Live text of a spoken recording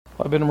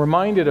I've been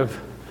reminded of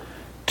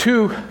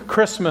two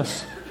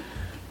Christmas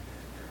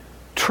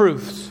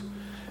truths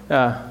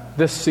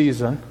this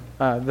season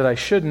that I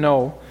should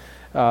know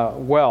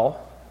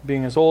well,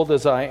 being as old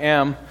as I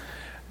am.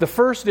 The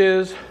first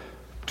is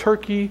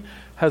turkey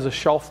has a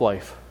shelf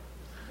life.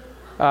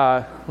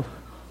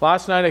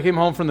 Last night I came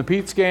home from the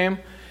Pete's game,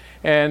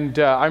 and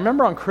I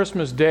remember on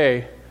Christmas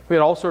Day we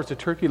had all sorts of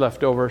turkey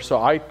left over,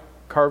 so I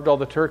carved all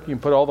the turkey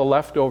and put all the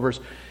leftovers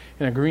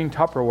in a green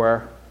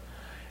Tupperware.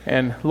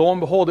 And lo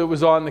and behold, it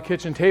was on the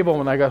kitchen table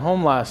when I got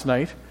home last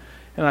night.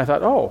 And I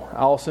thought, oh,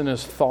 Allison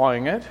is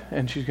thawing it,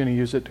 and she's going to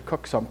use it to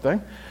cook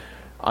something.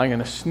 I'm going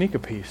to sneak a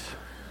piece.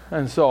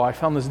 And so I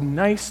found this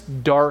nice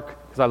dark,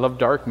 because I love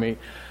dark meat,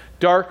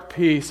 dark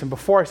piece. And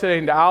before I said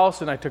anything to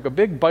Allison, I took a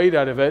big bite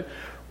out of it,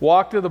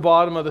 walked to the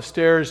bottom of the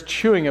stairs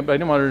chewing it, but I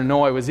didn't want her to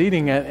know I was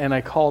eating it. And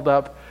I called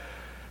up,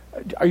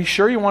 are you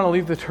sure you want to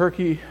leave the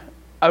turkey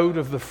out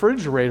of the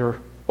refrigerator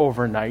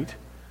overnight?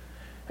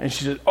 And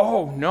she said,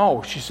 oh,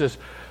 no. She says,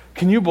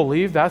 can you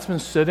believe that's been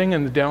sitting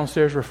in the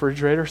downstairs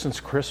refrigerator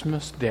since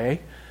Christmas Day?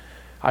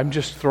 I'm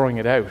just throwing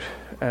it out.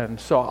 And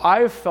so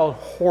I've felt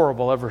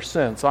horrible ever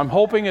since. I'm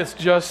hoping it's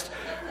just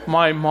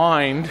my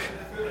mind.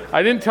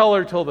 I didn't tell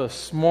her till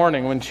this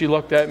morning when she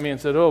looked at me and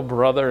said, oh,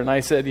 brother. And I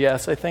said,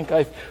 yes, I think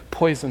I've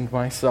poisoned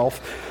myself.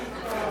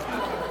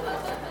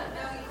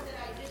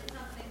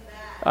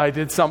 I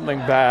did something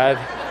bad.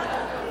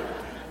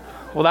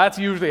 Well, that's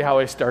usually how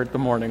I start the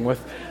morning,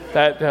 with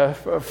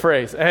that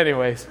phrase.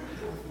 Anyways.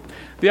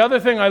 The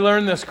other thing I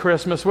learned this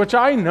Christmas, which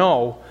I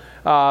know,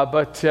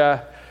 but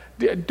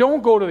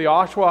don't go to the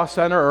Oshawa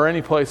Center or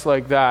any place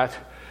like that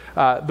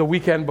the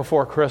weekend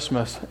before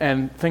Christmas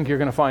and think you're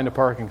going to find a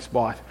parking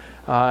spot.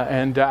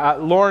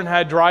 Lauren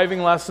had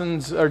driving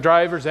lessons, or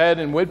driver's ed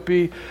in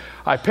Whitby.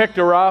 I picked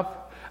her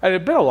up, and it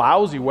had been a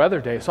lousy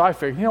weather day, so I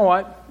figured, you know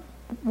what?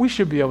 We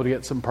should be able to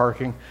get some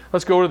parking.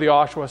 Let's go to the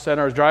Oshawa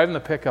Center. I was driving the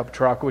pickup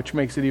truck, which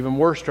makes it even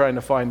worse trying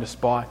to find a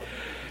spot.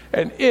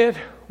 And it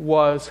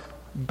was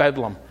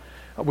bedlam.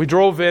 We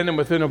drove in, and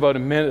within about a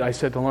minute, I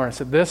said to Lauren, I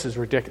said, this is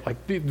ridiculous. Like,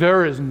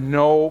 there is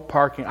no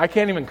parking. I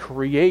can't even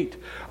create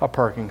a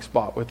parking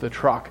spot with the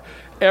truck.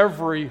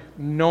 Every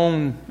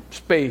known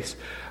space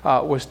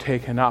was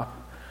taken up.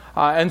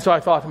 And so I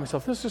thought to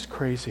myself, this is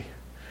crazy.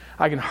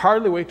 I can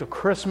hardly wait till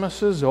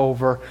Christmas is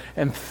over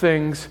and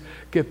things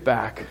get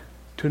back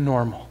to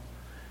normal.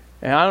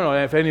 And I don't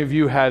know if any of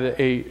you had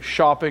a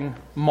shopping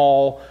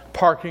mall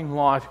parking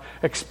lot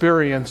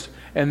experience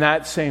and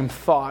that same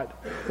thought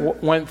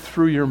went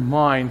through your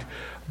mind,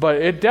 but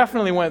it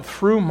definitely went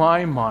through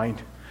my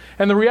mind.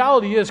 And the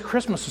reality is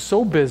Christmas is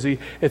so busy,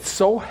 it's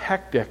so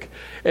hectic,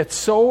 it's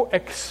so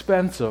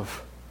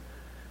expensive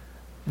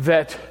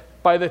that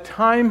by the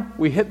time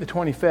we hit the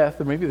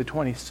 25th or maybe the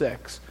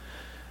 26th,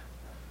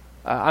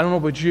 I don't know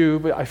about you,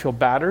 but I feel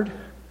battered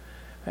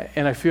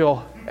and I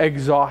feel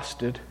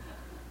exhausted.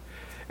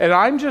 And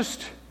I'm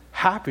just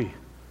happy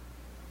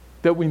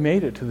that we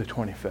made it to the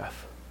 25th.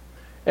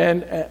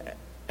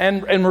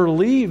 And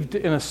relieved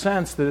in a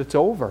sense that it's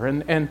over.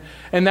 And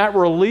that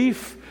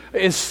relief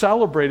is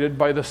celebrated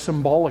by the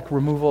symbolic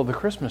removal of the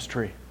Christmas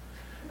tree.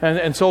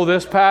 And so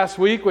this past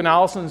week when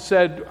Allison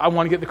said, I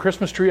want to get the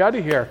Christmas tree out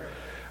of here,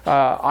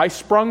 I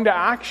sprung to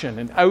action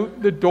and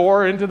out the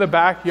door into the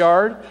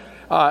backyard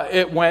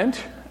it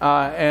went.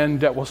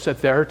 And we'll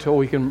sit there till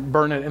we can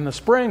burn it in the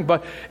spring.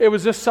 But it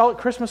was just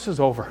Christmas is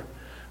over.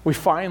 We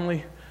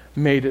finally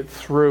made it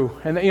through.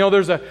 And you know,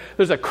 there's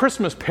a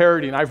Christmas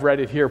parody, and I've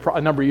read it here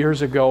a number of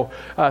years ago.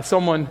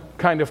 Someone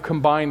kind of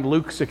combined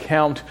Luke's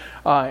account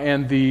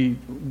and the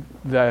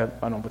I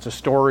don't know if it's a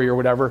story or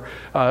whatever.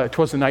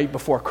 'Twas the night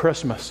before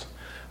Christmas,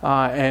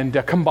 and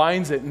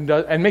combines it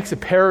and makes a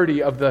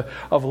parody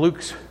of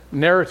Luke's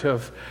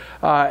narrative.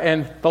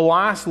 And the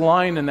last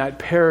line in that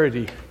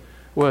parody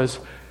was,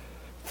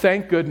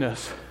 "Thank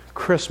goodness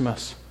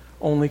Christmas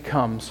only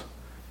comes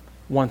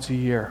once a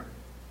year."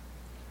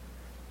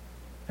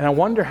 And I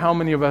wonder how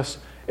many of us,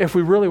 if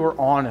we really were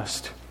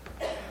honest,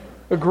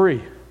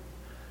 agree.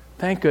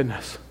 Thank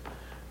goodness,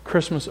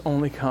 Christmas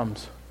only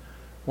comes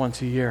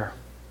once a year.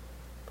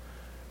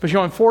 But you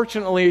know,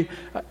 unfortunately,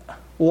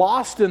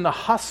 lost in the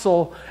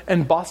hustle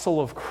and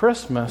bustle of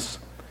Christmas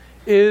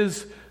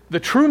is the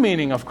true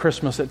meaning of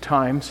Christmas at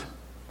times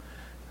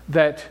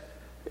that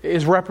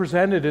is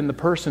represented in the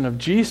person of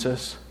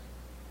Jesus.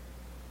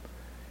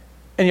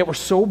 And yet we're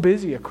so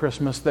busy at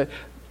Christmas that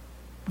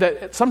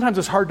sometimes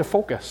it's hard to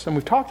focus. And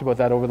we've talked about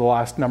that over the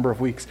last number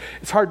of weeks.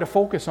 It's hard to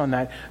focus on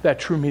that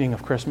true meaning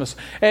of Christmas.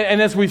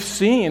 And as we've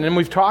seen and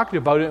we've talked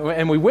about it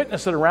and we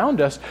witness it around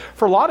us,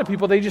 for a lot of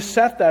people, they just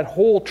set that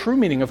whole true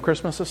meaning of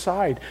Christmas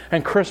aside.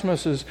 And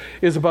Christmas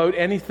is about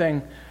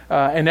anything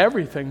and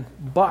everything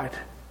but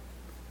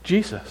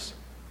Jesus.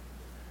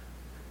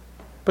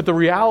 But the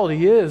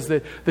reality is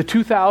that the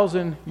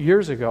 2,000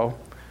 years ago,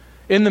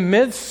 in the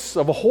midst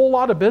of a whole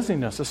lot of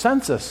busyness, a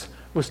census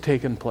was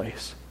taking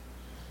place.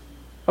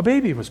 A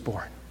baby was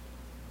born.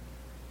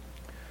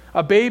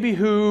 A baby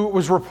who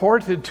was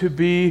reported to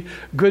be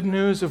good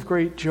news of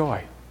great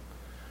joy.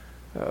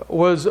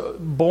 Was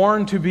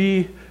born to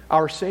be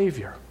our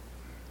Savior.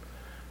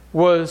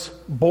 was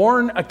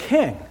born a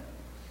king,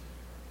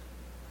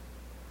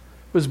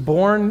 was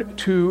born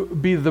to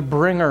be the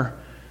bringer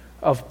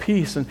of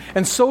peace.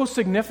 And so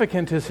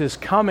significant is his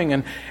coming,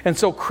 and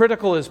so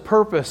critical his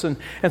purpose, and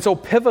so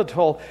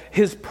pivotal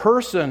his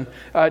person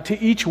to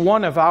each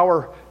one of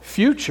our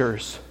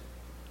futures.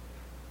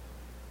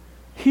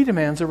 He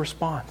demands a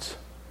response.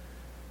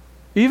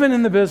 Even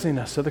in the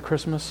busyness of the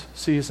Christmas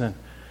season,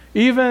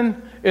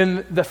 even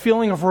in the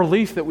feeling of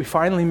relief that we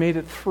finally made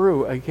it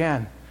through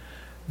again,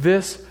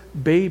 this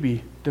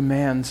baby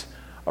demands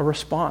a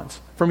response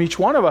from each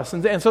one of us.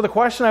 And so the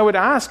question I would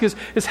ask is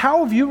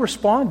how have you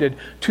responded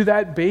to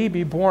that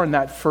baby born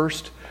that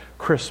first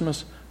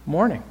Christmas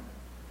morning?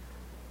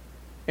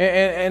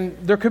 And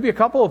there could be a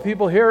couple of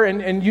people here,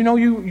 and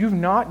you've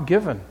not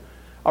given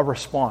a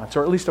response,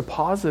 or at least a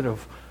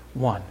positive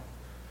one.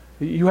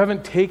 You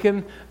haven't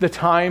taken the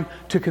time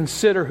to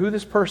consider who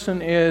this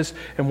person is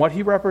and what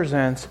he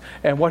represents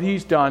and what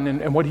he's done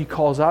and what he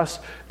calls us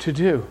to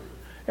do.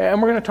 And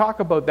we're going to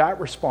talk about that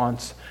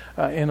response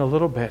in a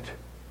little bit.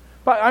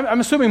 But I'm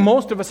assuming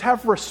most of us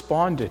have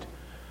responded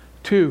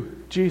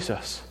to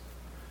Jesus.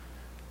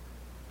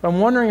 I'm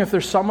wondering if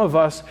there's some of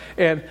us,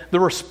 and the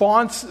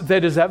response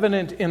that is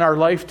evident in our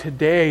life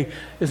today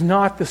is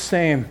not the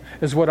same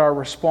as what our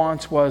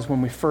response was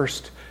when we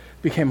first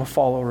became a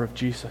follower of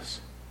Jesus.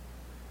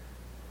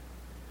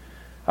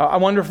 I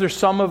wonder if there's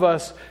some of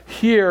us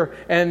here,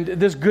 and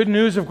this good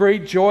news of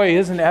great joy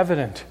isn't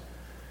evident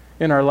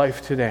in our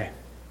life today.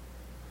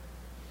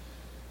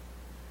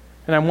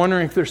 And I'm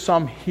wondering if there's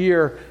some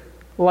here,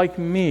 like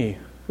me,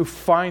 who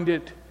find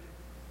it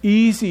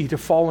easy to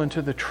fall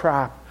into the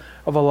trap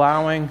of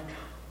allowing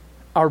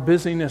our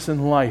busyness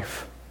in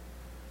life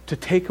to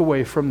take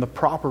away from the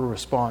proper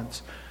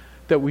response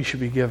that we should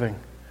be giving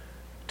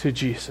to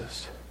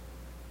Jesus.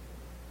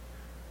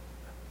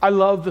 I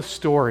love the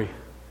story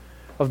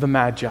of the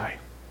Magi,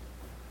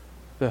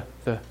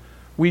 the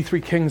we three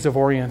kings of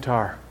Orient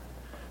are.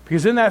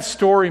 Because in that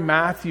story,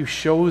 Matthew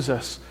shows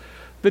us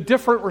the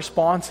different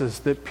responses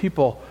that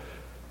people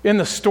in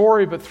the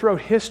story, but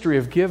throughout history,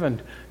 have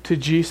given to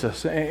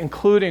Jesus,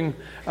 including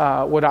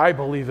what I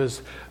believe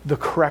is the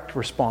correct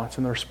response,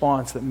 and the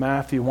response that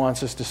Matthew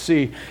wants us to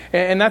see.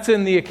 And that's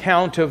in the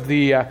account of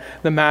the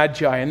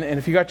Magi. And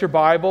if you got your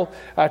Bible,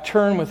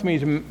 turn with me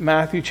to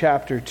Matthew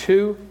chapter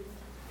 2.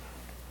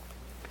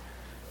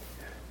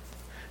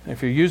 And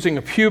if you're using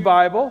a pew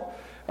Bible,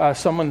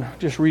 someone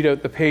just read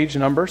out the page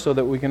number so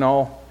that we can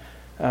all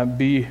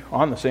be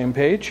on the same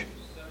page.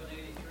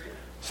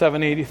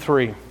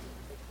 783.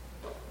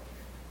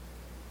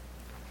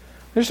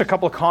 There's a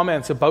couple of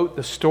comments about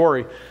the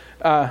story.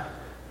 When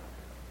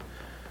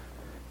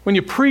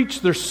you preach,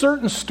 there's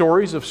certain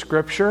stories of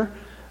Scripture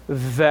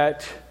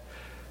that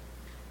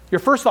your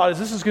first thought is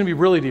this is going to be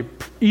really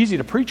easy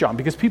to preach on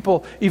because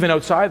people, even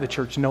outside the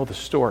church, know the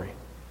story.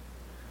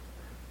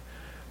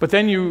 But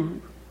then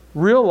you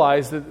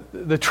realize that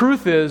the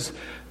truth is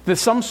that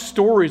some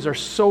stories are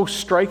so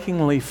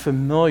strikingly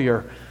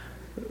familiar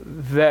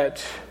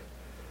that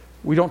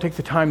we don't take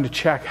the time to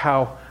check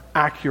how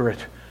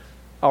accurate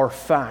our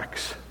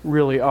facts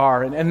really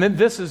are. And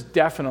this is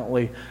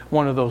definitely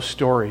one of those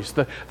stories.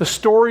 The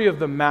story of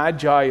the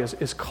Magi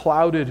is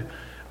clouded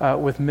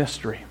with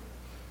mystery.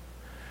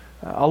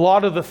 A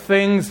lot of the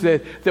things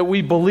that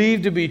we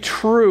believe to be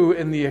true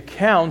in the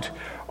account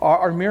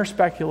are mere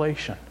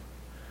speculation.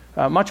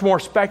 Much more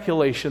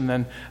speculation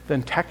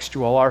than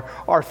textual.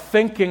 Our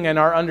thinking and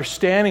our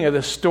understanding of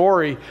this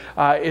story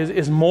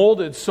is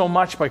molded so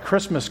much by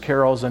Christmas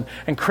carols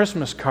and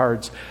Christmas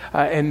cards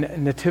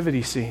and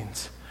nativity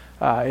scenes.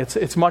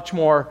 It's much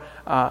more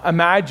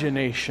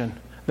imagination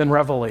than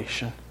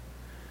revelation.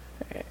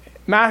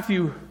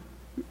 Matthew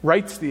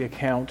writes the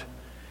account,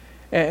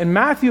 and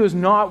Matthew is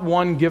not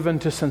one given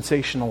to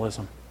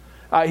sensationalism.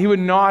 He would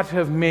not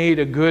have made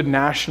a good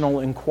National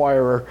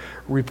Enquirer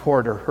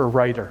reporter or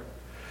writer.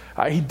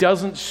 He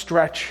doesn't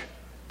stretch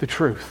the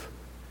truth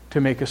to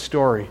make a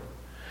story.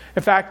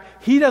 In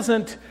fact, he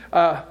doesn't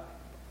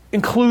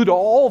include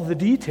all the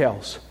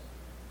details,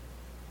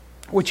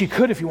 which he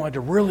could if he wanted to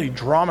really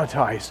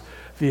dramatize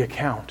the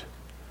account.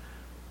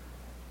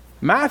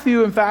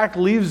 Matthew, in fact,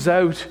 leaves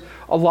out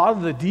a lot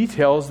of the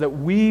details that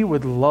we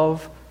would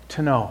love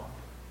to know.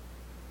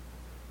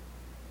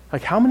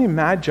 Like, how many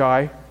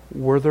Magi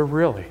were there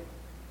really?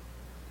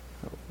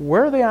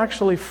 Where are they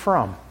actually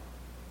from?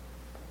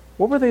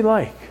 What were they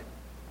like?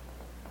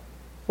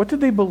 What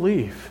did they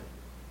believe?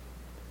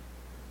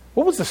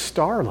 What was the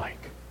star like?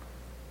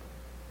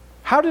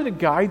 How did it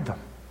guide them?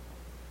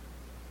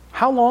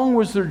 How long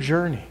was their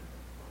journey?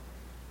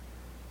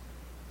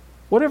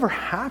 Whatever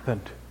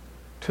happened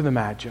to the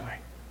Magi?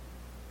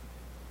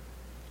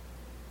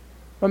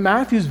 But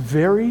Matthew's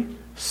very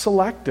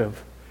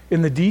selective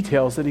in the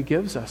details that he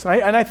gives us.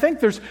 And I think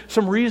there's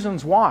some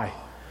reasons why.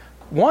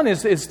 One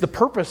is the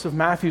purpose of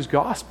Matthew's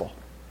gospel.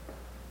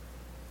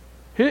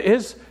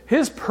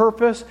 His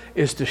purpose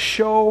is to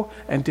show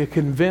and to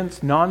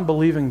convince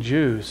non-believing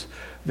Jews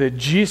that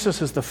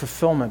Jesus is the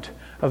fulfillment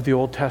of the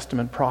Old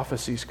Testament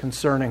prophecies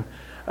concerning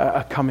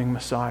a coming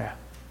Messiah.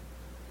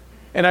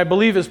 And I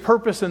believe his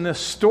purpose in this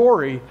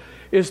story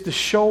is to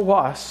show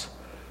us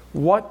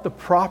what the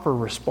proper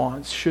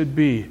response should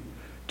be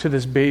to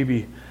this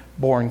baby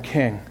born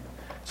king.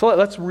 So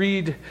let's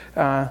read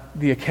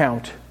the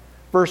account.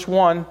 Verse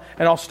 1,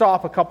 and I'll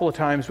stop a couple of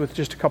times with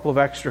just a couple of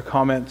extra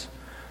comments.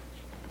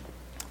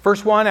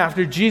 Verse 1,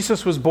 after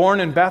Jesus was born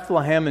in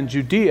Bethlehem in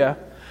Judea,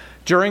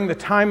 during the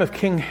time of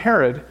King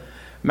Herod,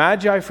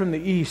 Magi from the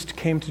east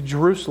came to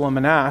Jerusalem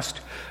and asked,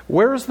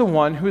 "Where is the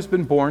one who has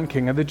been born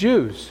King of the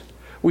Jews?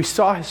 We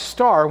saw his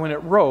star when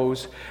it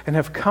rose and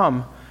have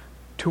come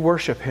to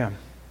worship him."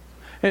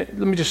 And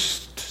let me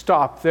just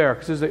stop there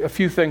because there's a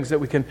few things that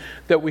we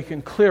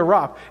can clear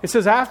up. It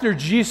says after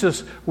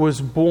Jesus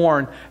was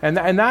born, and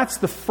that's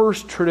the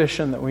first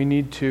tradition that we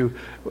need to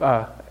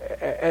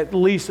at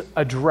least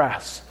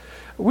address.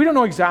 We don't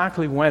know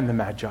exactly when the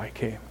Magi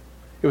came.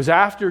 It was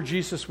after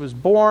Jesus was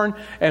born,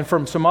 and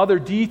from some other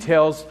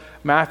details,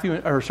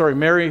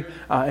 Mary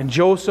and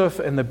Joseph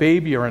and the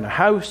baby are in a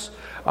house.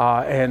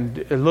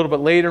 And a little bit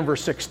later in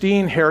verse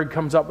 16, Herod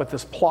comes up with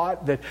this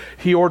plot that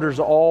he orders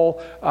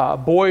all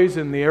boys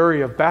in the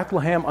area of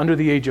Bethlehem under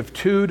the age of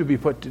 2 to be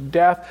put to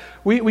death.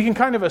 We can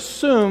kind of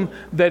assume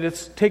that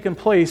it's taken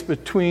place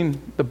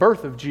between the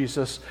birth of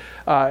Jesus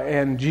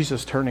and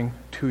Jesus turning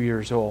 2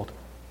 years old.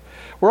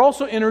 We're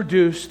also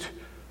introduced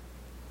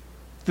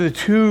to the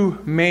two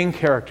main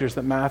characters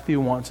that Matthew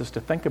wants us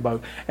to think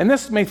about. And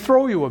this may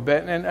throw you a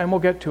bit, and we'll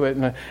get to it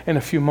in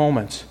a few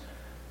moments.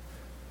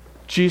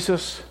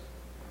 Jesus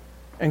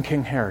and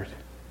King Herod.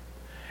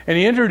 And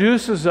he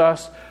introduces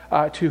us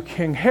to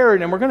King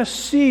Herod, and we're going to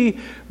see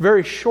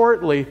very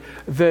shortly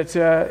that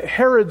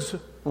Herod's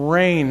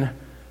reign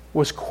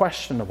was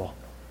questionable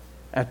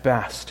at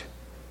best.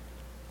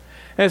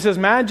 And it says,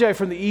 Magi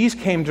from the east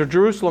came to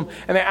Jerusalem,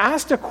 and they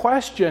asked a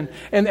question,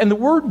 and the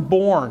word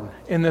born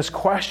in this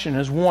question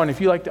is one. If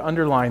you like to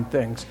underline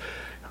things,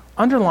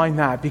 underline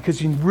that,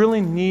 because you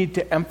really need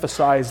to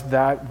emphasize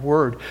that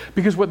word.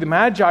 Because what the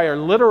Magi are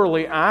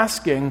literally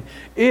asking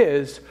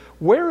is,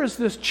 where is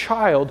this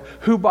child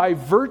who by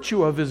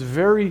virtue of his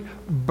very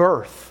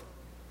birth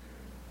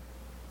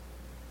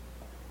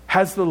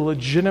has the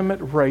legitimate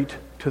right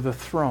to the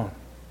throne?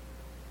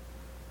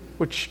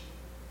 Which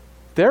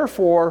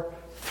therefore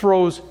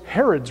throws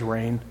Herod's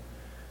reign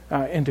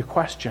into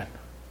question.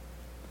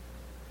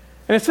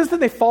 And it says that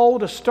they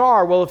followed a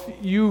star. Well, if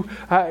you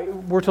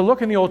were to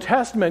look in the Old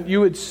Testament, you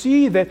would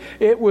see that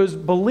it was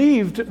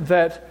believed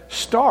that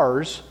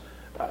stars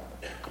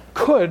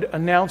could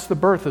announce the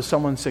birth of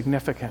someone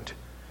significant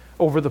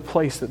over the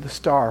place that the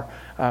star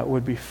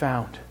would be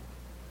found.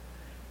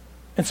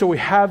 And so we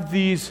have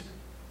these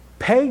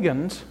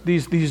pagans,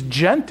 these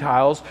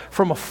Gentiles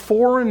from a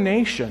foreign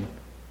nation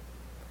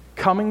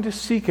coming to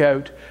seek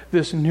out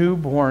this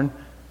newborn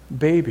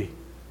baby,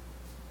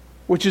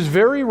 which is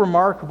very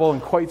remarkable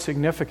and quite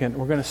significant.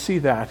 We're going to see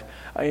that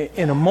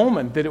in a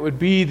moment, that it would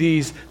be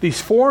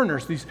these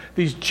foreigners,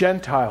 these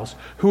Gentiles,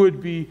 who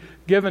would be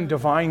given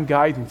divine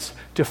guidance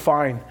to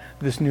find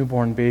this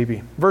newborn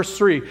baby. Verse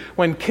 3,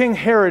 when King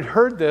Herod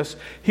heard this,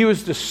 he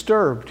was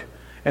disturbed,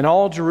 and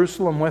all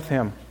Jerusalem with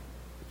him.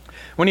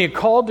 When he had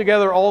called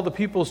together all the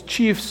people's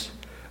chief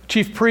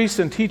priests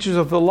and teachers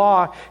of the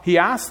law, he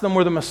asked them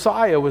where the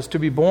Messiah was to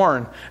be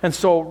born. And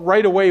so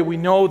right away we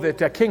know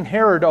that King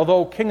Herod,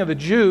 although king of the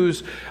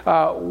Jews,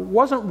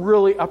 wasn't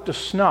really up to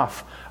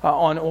snuff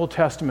on Old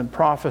Testament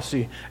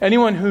prophecy.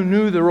 Anyone who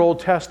knew their Old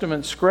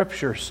Testament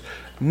scriptures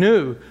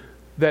knew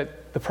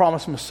that the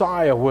promised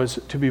Messiah was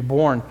to be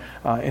born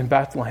in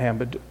Bethlehem.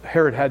 But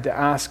Herod had to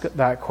ask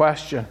that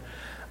question.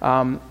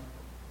 In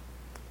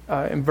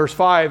verse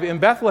 5, in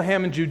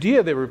Bethlehem in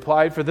Judea, they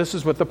replied, for this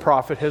is what the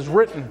prophet has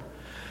written.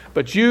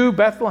 But you,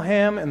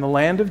 Bethlehem, in the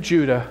land of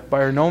Judah,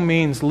 by no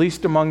means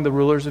least among the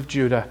rulers of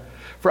Judah.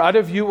 For out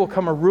of you will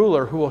come a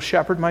ruler who will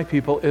shepherd my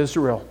people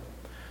Israel.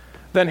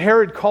 Then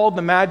Herod called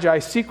the Magi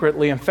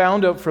secretly and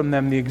found out from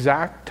them the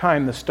exact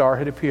time the star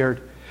had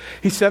appeared.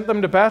 He sent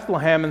them to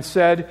Bethlehem and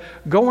said,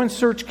 go and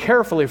search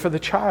carefully for the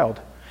child.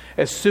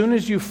 As soon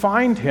as you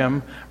find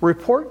him,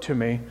 report to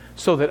me,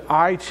 so that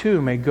I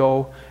too may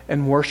go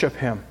and worship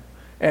him.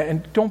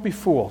 And don't be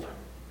fooled.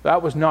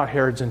 That was not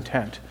Herod's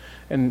intent.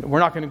 And we're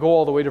not going to go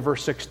all the way to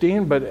verse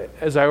 16, but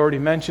as I already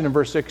mentioned in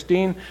verse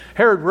 16,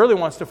 Herod really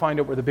wants to find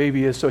out where the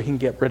baby is so he can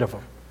get rid of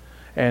him.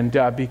 And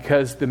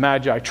because the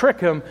Magi trick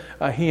him,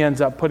 he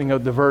ends up putting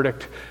out the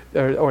verdict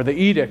or the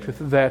edict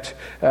that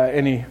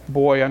any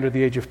boy under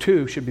the age of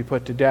 2 should be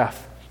put to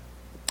death.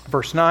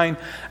 Verse 9,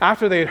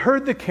 after they had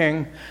heard the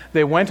king,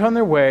 they went on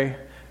their way,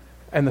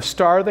 and the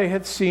star they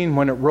had seen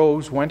when it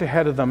rose went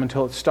ahead of them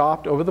until it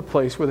stopped over the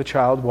place where the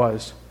child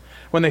was.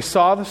 When they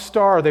saw the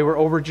star, they were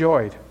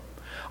overjoyed.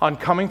 On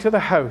coming to the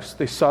house,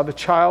 they saw the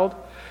child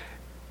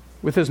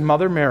with his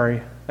mother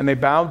Mary, and they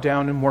bowed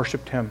down and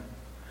worshipped him.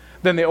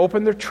 Then they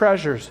opened their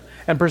treasures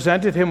and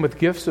presented him with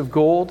gifts of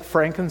gold,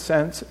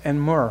 frankincense,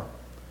 and myrrh.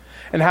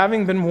 And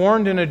having been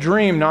warned in a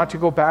dream not to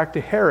go back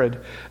to Herod,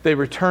 they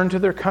returned to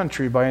their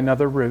country by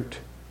another route.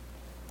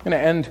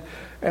 And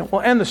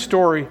we'll end the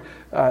story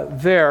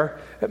there.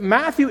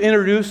 Matthew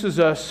introduces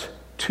us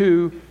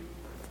to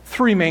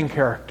three main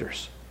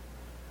characters.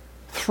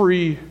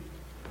 We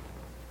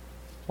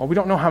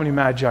don't know how many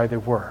magi there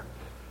were,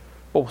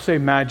 but we'll say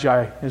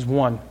magi is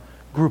one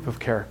group of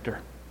character.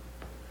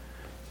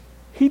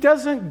 He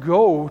doesn't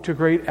go to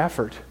great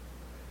effort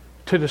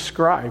to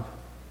describe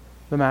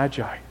the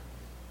magi.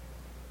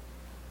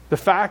 The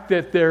fact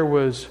that there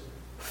was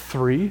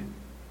three,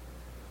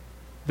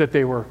 that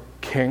they were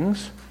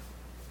kings,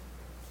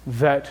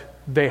 that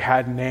they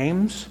had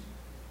names,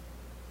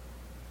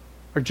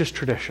 are just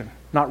tradition,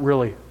 not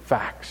really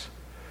facts.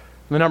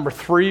 The number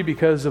three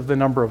because of the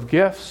number of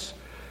gifts.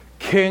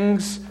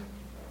 Kings,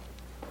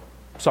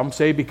 some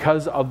say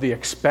because of the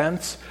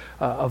expense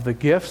of the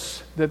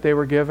gifts that they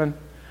were given.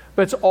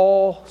 But it's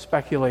all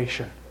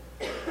speculation.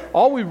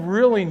 All we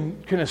really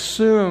can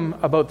assume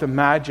about the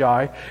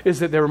Magi is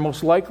that they were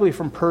most likely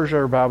from Persia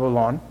or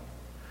Babylon,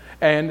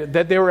 and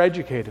that they were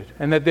educated,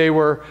 and that they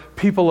were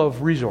people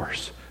of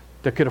resource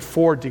that could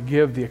afford to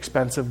give the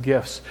expensive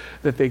gifts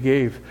that they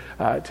gave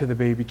to the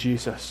baby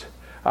Jesus.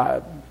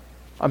 I'm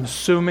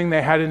assuming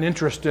they had an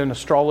interest in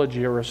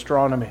astrology or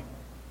astronomy.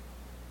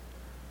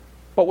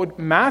 But what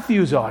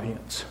Matthew's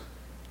audience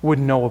would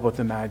know about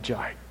the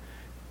Magi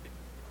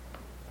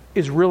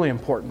is really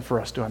important for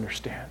us to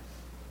understand.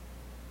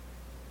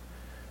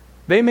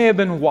 They may have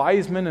been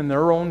wise men in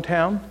their own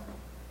town,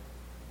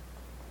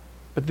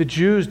 but the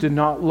Jews did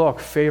not look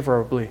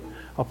favorably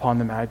upon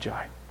the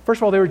Magi. First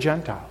of all, they were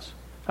Gentiles.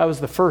 That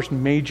was the first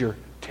major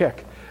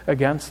tick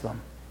against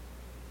them.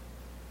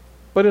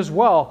 But as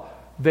well,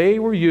 they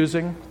were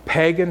using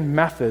pagan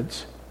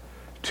methods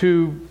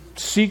to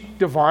seek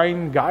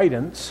divine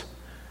guidance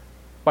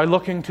by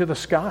looking to the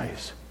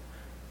skies.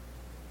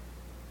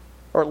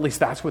 Or at least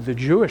that's what the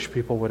Jewish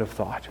people would have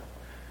thought.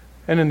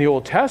 And in the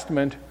Old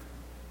Testament,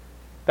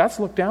 that's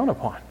looked down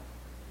upon.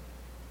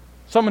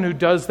 Someone who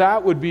does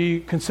that would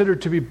be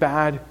considered to be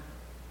bad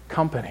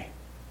company.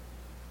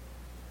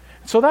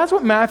 So that's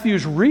what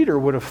Matthew's reader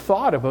would have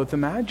thought about the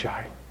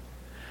Magi.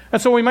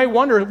 And so we might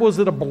wonder, was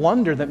it a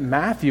blunder that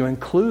Matthew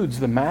includes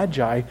the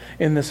Magi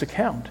in this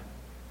account?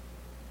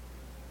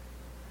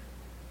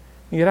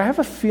 And yet I have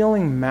a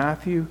feeling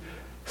Matthew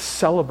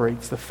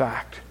celebrates the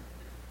fact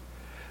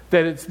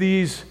that it's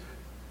these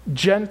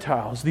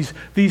Gentiles,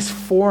 these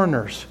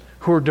foreigners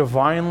who are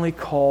divinely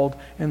called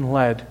and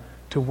led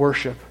to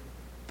worship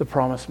the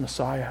promised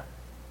Messiah.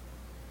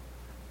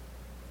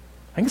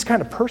 I think it's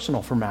kind of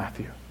personal for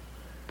Matthew.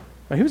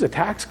 Now, he was a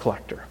tax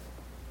collector.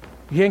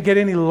 You can't get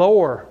any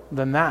lower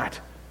than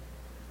that.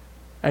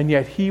 And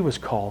yet he was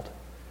called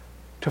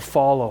to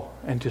follow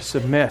and to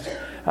submit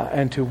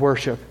and to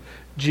worship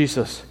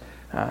Jesus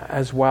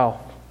as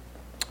well.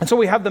 And so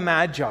we have the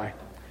Magi.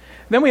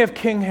 Then we have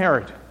King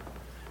Herod.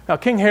 Now,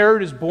 King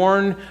Herod is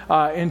born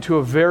into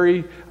a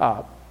very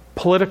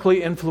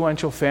politically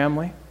influential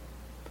family.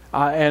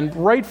 And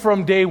right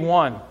from day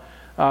one,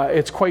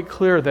 it's quite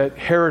clear that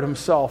Herod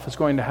himself is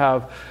going to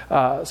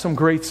have some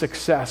great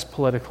success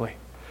politically.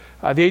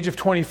 At the age of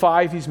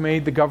 25, he's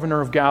made the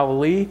governor of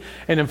Galilee.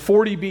 And in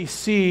 40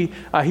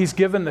 BC, he's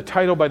given the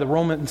title by the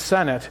Roman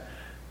Senate,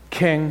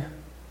 King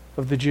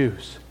of the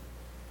Jews.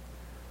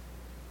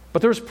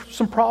 But there's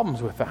some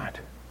problems with that.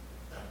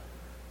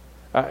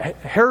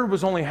 Herod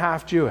was only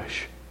half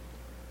Jewish.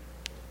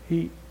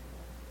 He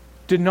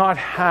did not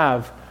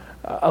have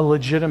a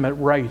legitimate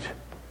right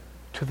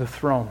to the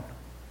throne.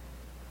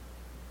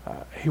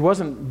 He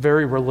wasn't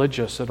very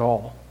religious at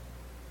all.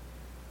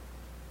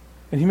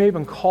 And he may have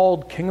been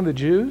called King of the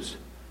Jews,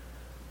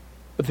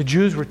 but the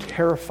Jews were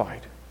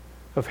terrified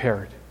of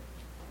Herod.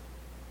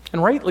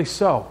 And rightly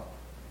so.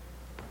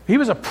 He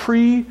was a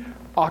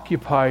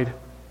preoccupied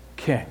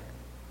king.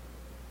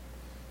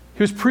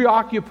 He was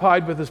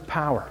preoccupied with his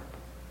power.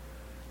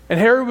 And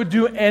Herod would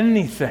do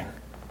anything,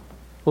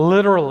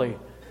 literally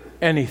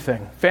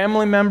anything.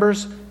 Family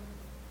members,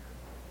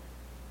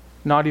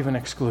 not even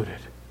excluded.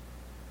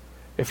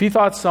 If he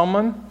thought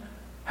someone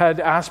had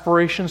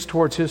aspirations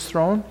towards his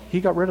throne,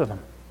 he got rid of them.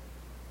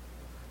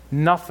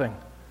 Nothing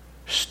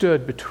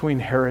stood between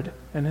Herod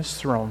and his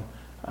throne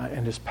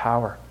and his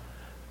power.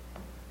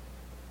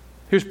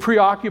 He was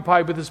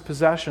preoccupied with his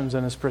possessions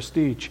and his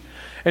prestige.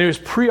 And he was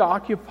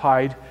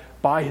preoccupied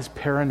by his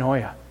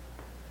paranoia.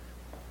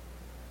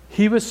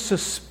 He was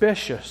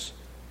suspicious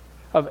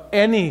of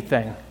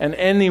anything and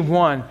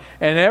anyone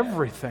and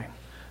everything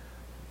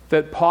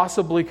that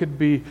possibly could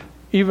be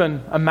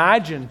even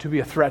imagined to be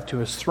a threat to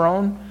his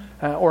throne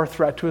or a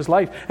threat to his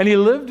life. And he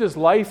lived his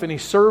life and he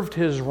served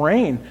his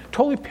reign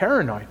totally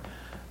paranoid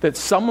that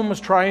someone was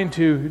trying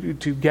to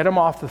get him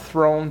off the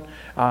throne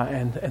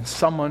and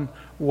someone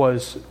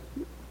was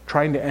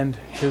trying to end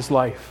his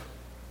life.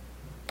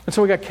 And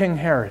so we got King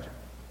Herod.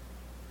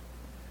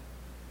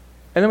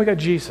 And then we got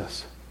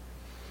Jesus.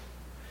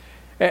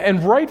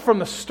 And right from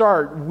the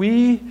start,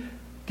 we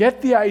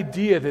get the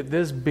idea that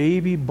this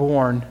baby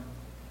born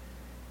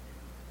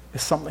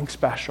is something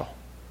special.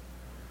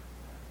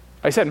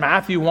 I said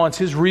Matthew wants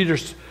his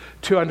readers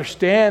to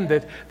understand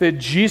that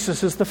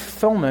Jesus is the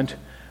fulfillment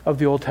of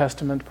the Old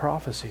Testament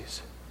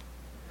prophecies.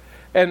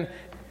 And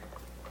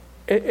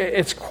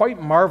it's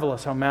quite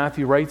marvelous how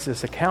Matthew writes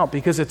this account,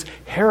 because it's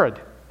Herod,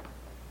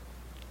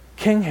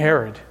 King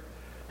Herod,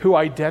 who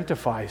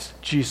identifies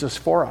Jesus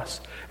for us.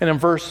 And in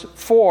verse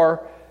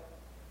 4,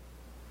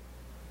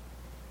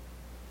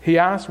 he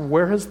asks,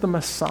 where has the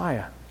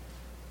Messiah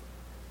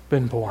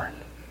been born?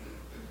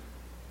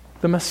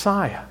 The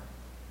Messiah,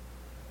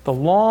 the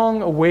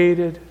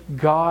long-awaited,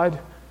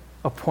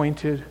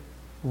 God-appointed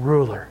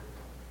ruler,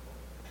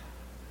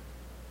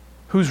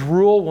 whose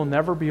rule will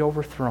never be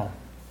overthrown,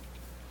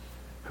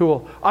 who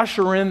will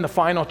usher in the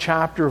final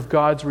chapter of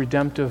God's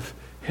redemptive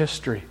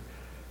history,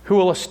 who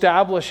will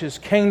establish his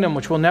kingdom,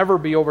 which will never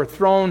be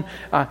overthrown,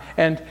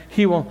 and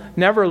he will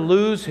never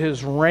lose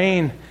his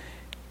reign.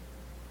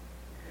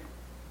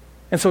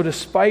 And so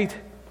despite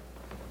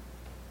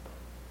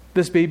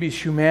this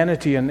baby's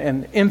humanity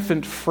and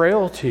infant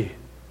frailty,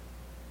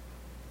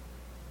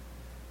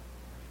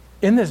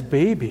 in this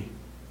baby,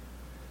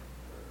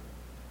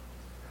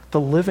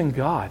 the living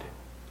God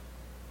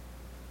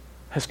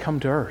has come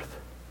to earth.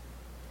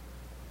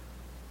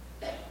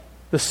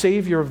 The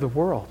Savior of the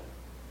world.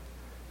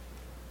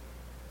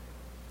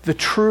 The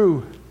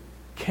true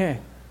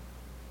King.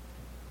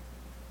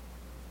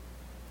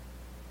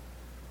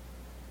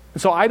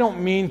 And so I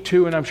don't mean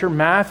to, and I'm sure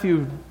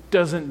Matthew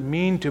doesn't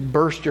mean to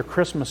burst your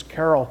Christmas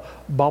carol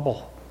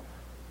bubble.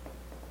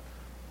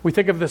 We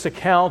think of this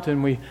account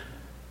and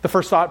the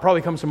first thought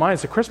probably comes to mind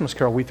is the Christmas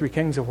carol, We Three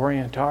Kings of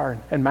Orient are.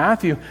 And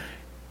Matthew,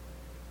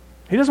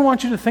 he doesn't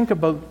want you to think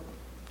about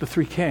the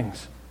three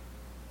kings.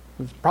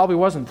 It probably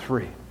wasn't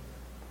three.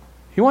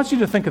 He wants you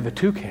to think of the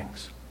two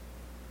kings.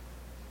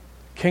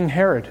 King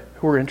Herod,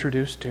 who we're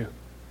introduced to,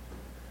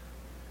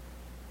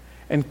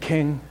 and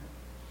King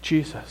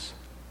Jesus.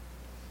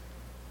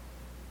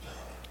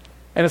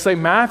 And it's like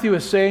Matthew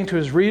is saying to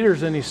his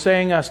readers, and he's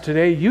saying us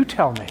today, you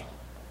tell me,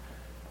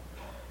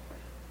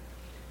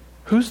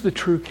 who's the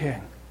true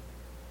king?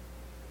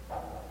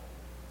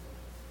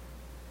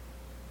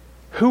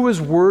 Who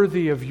is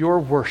worthy of your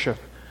worship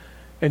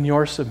and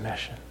your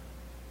submission?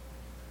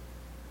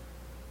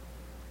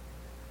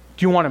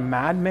 Do you want a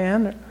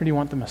madman, or do you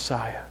want the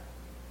Messiah?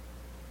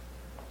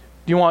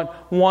 Do you want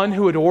one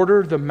who would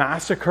order the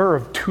massacre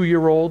of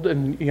 2-year-old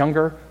and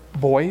younger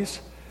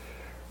boys?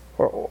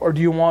 Or do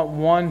you want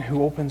one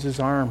who opens his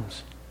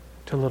arms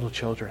to little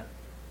children?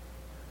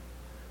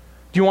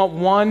 Do you want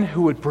one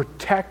who would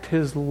protect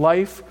his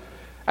life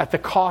at the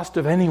cost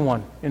of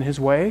anyone in his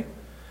way?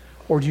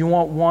 Or do you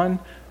want one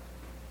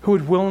who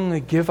would willingly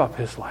give up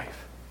his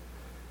life,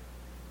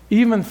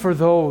 even for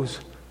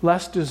those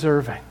less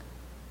deserving,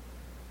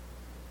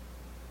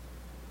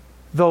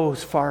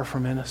 those far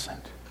from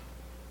innocent?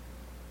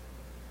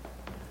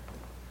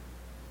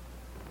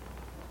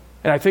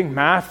 And I think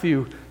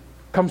Matthew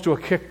comes to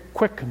a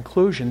quick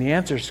conclusion. The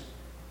answer's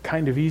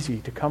kind of easy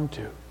to come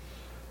to.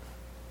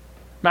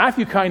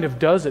 Matthew kind of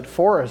does it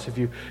for us if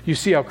you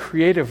see how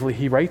creatively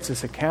he writes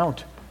this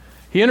account.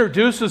 He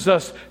introduces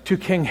us to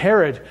King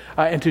Herod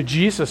and to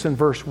Jesus in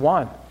verse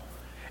 1.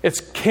 It's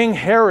King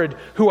Herod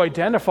who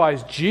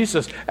identifies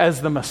Jesus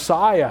as the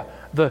Messiah,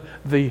 the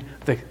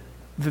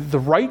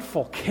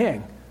rightful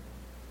king.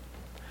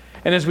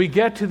 And as we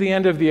get to the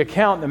end of the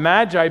account, the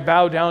Magi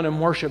bow down and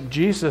worship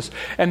Jesus,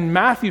 and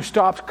Matthew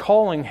stops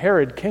calling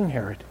Herod King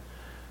Herod.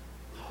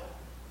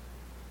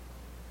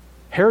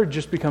 Herod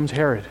just becomes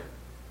Herod.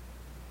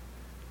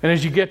 And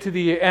as you get to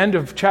the end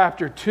of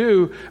chapter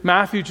 2,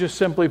 Matthew just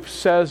simply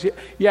says,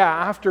 yeah,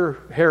 after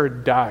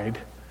Herod died.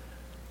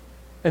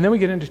 And then we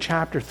get into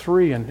chapter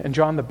 3, and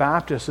John the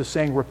Baptist is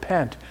saying,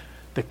 repent,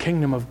 the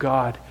kingdom of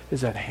God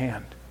is at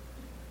hand.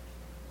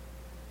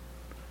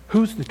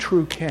 Who's the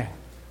true king?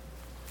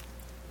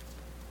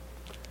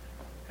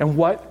 And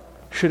what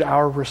should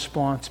our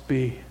response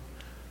be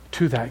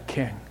to that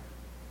king?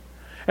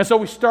 And so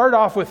we start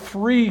off with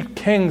 3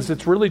 kings.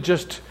 It's really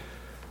just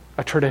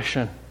a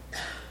tradition.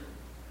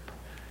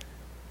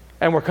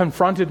 And we're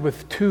confronted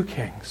with 2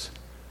 kings.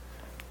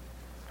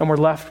 And we're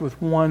left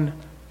with one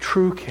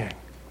true king.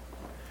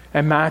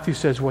 And Matthew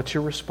says, what's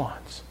your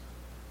response?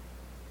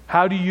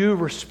 How do you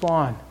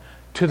respond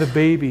to the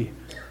baby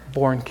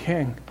born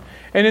king?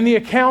 And in the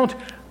account,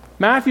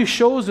 Matthew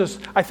shows us,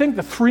 I think,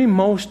 the 3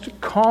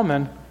 most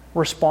common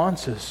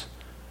responses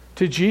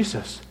to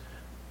Jesus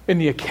in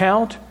the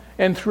account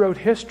and throughout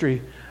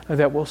history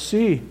that we'll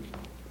see.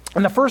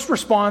 And the first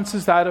response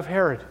is that of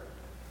Herod.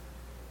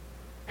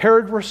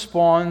 Herod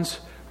responds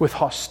with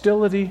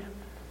hostility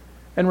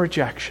and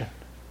rejection.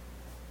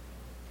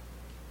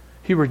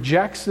 He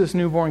rejects this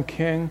newborn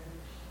king,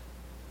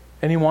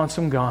 and he wants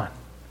him gone.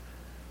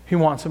 He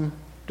wants him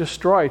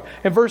destroyed.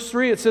 In verse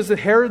 3, it says that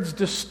Herod's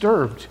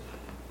disturbed.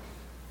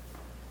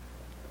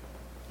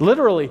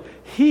 Literally,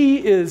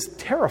 he is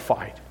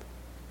terrified.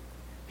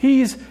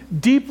 He's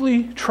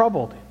deeply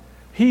troubled.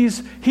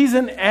 He's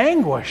in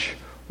anguish.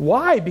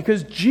 Why?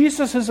 Because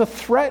Jesus is a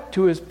threat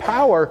to his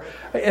power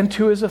and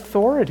to his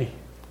authority.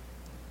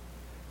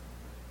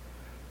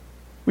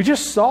 We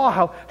just saw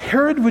how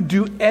Herod would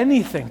do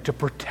anything to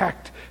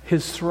protect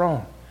his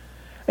throne.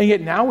 And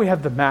yet now we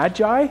have the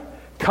Magi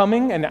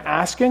coming and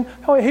asking,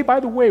 oh, hey, by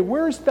the way,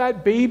 where's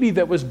that baby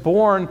that was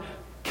born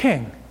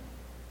king?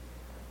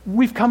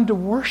 We've come to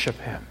worship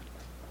him.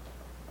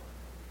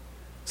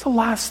 It's the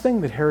last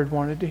thing that Herod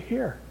wanted to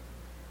hear.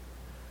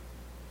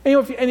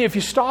 And if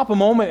you stop a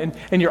moment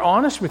and you're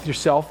honest with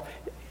yourself,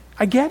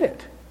 I get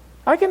it.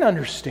 I can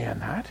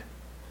understand that.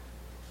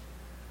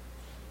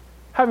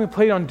 Having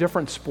played on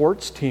different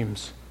sports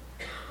teams,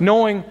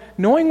 knowing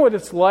what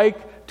it's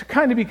like to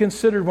kind of be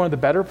considered one of the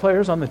better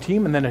players on the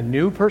team, and then a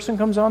new person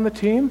comes on the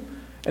team,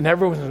 and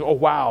everyone says, oh,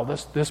 wow,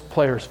 this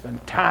player's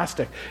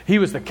fantastic. He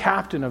was the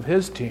captain of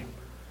his team.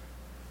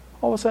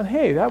 All of a sudden,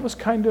 hey, that was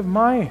kind of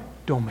my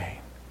domain.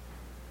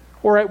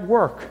 Or at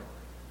work,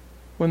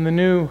 when the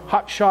new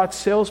hotshot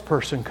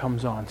salesperson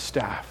comes on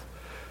staff.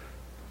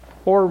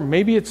 Or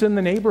maybe it's in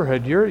the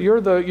neighborhood.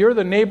 You're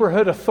the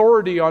neighborhood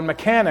authority on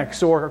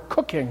mechanics or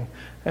cooking,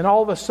 and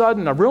all of a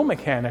sudden a real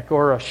mechanic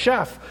or a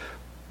chef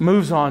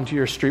moves onto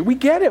your street. We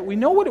get it. We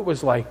know what it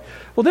was like.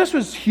 Well, this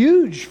was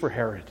huge for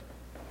Herod.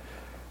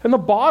 And the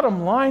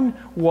bottom line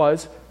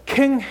was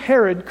King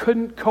Herod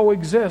couldn't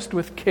coexist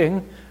with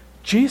King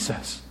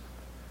Jesus.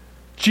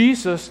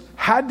 Jesus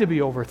had to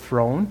be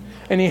overthrown,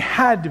 and he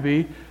had to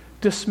be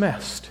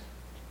dismissed.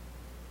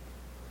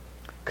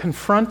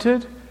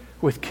 Confronted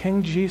with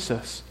King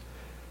Jesus,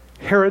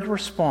 Herod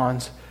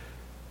responds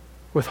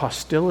with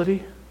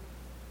hostility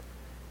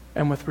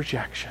and with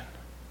rejection.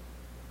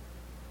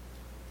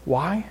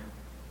 Why?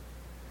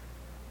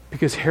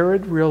 Because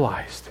Herod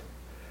realized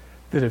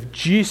that if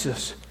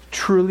Jesus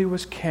truly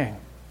was king,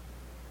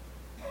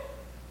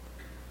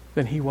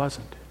 then he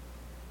wasn't.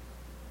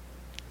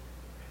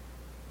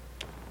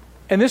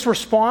 And this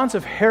response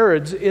of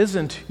Herod's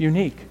isn't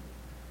unique.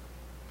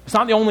 It's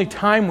not the only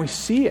time we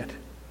see it.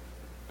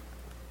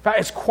 In fact,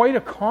 it's quite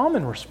a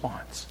common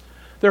response.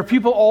 There are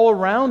people all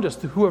around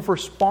us who have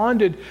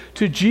responded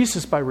to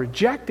Jesus by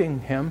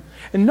rejecting him,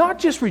 and not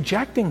just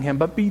rejecting him,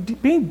 but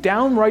being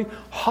downright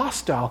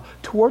hostile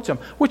towards him,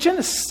 which in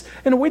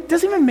a way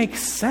doesn't even make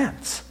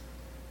sense.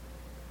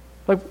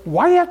 Like,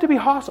 why do you have to be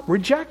hostile?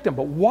 Reject him,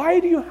 but why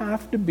do you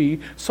have to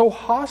be so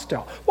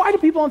hostile? Why do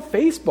people on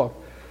Facebook,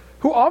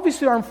 who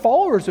obviously aren't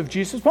followers of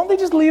Jesus, why don't they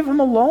just leave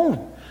him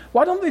alone?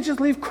 Why don't they just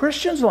leave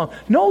Christians alone?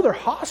 No, they're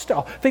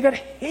hostile. They got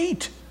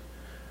hate.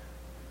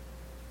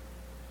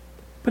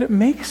 But it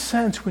makes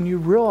sense when you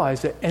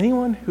realize that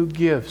anyone who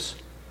gives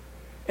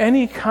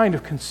any kind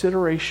of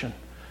consideration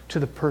to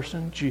the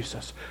person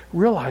Jesus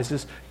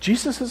realizes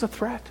Jesus is a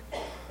threat.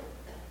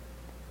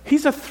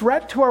 He's a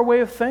threat to our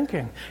way of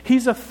thinking.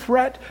 He's a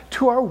threat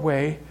to our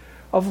way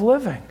of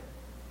living.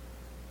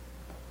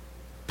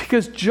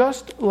 Because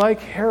just like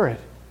Herod,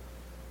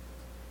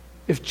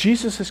 if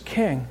Jesus is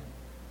king,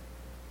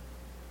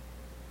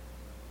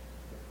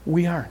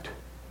 we aren't.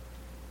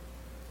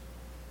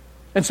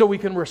 And so we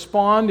can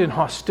respond in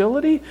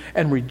hostility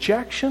and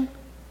rejection,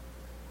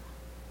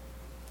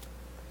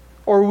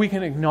 or we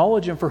can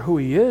acknowledge him for who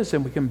he is,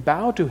 and we can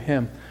bow to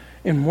him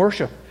in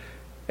worship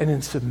and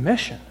in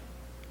submission.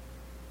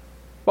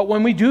 But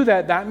when we do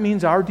that, that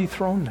means our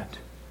dethronement.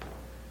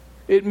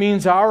 It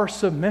means our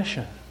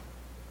submission.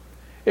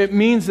 It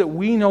means that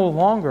we no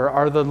longer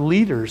are the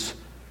leaders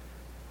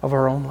of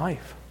our own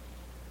life.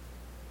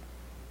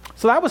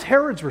 So that was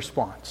Herod's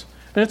response.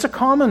 And it's a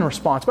common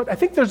response, but I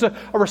think there's a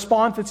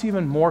response that's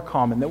even more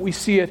common, that we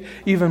see it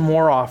even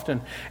more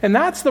often. And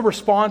that's the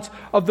response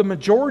of the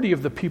majority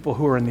of the people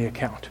who are in the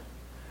account.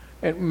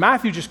 And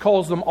Matthew just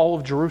calls them all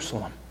of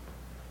Jerusalem.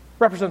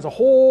 Represents a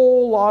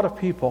whole lot of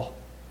people.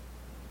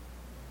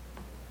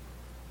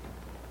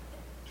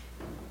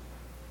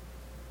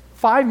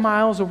 "5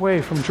 miles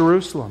away from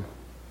Jerusalem,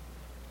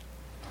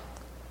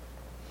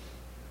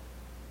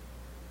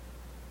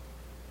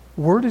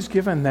 word is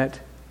given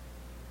that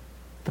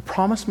the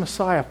promised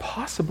Messiah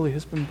possibly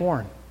has been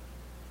born.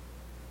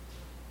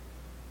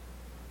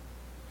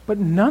 But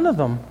none of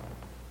them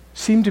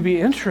seem to be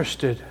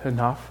interested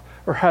enough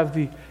or have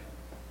the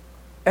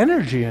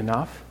energy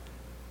enough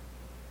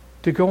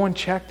to go and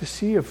check to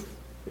see if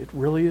it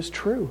really is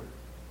true.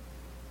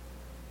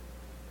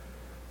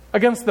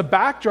 Against the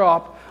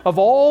backdrop of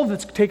all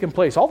that's taken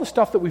place, all the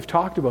stuff that we've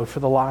talked about for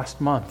the last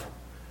month,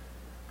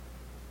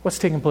 what's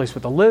taken place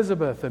with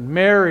Elizabeth and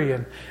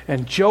Mary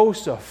and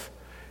Joseph,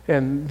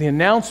 and the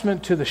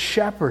announcement to the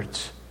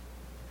shepherds,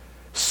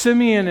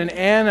 Simeon and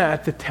Anna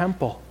at the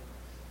temple,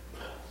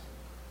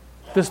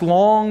 this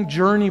long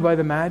journey by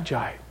the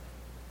Magi.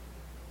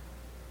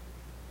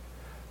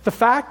 The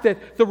fact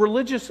that the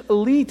religious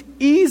elite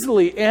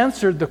easily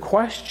answered the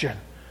question,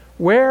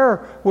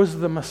 where was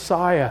the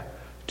Messiah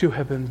to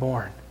have been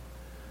born?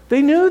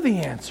 They knew the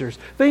answers.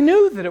 They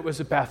knew that it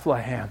was at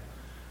Bethlehem.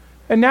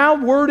 And now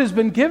word has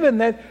been given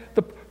that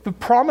the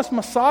promised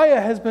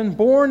Messiah has been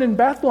born in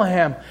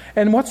Bethlehem.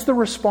 And what's the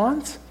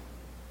response?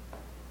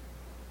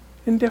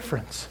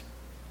 Indifference.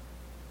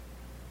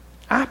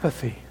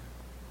 Apathy.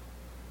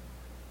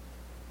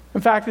 In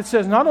fact, it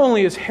says not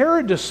only is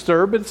Herod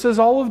disturbed, but it says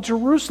all of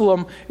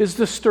Jerusalem is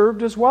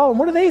disturbed as well. And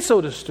what are they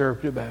so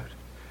disturbed about?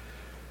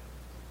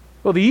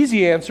 Well, the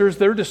easy answer is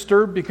they're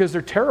disturbed because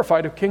they're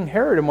terrified of King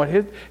Herod and what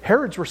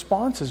Herod's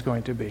response is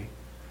going to be.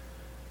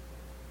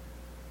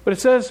 But it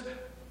says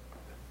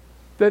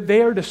that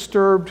they are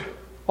disturbed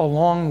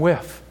along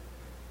with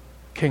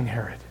King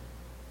Herod.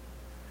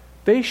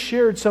 They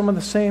shared some of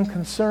the same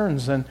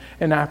concerns and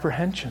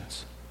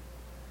apprehensions.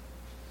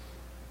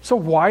 So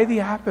why the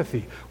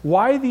apathy?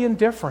 Why the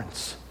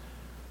indifference?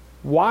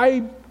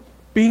 Why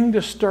being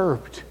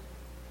disturbed?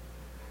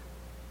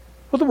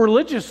 Well, the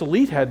religious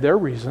elite had their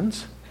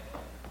reasons.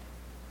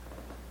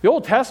 The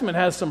Old Testament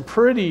has some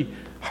pretty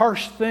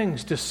harsh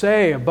things to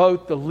say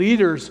about the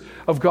leaders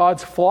of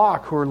God's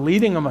flock who are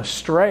leading them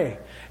astray,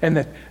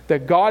 and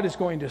that God is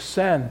going to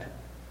send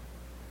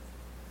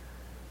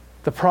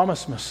the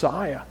promised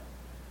Messiah.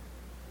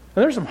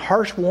 And there's some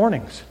harsh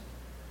warnings.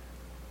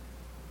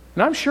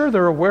 And I'm sure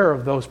they're aware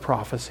of those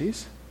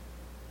prophecies.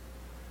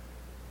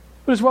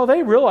 But as well,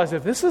 they realize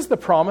if this is the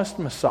promised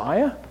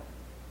Messiah,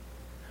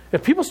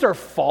 if people start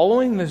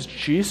following this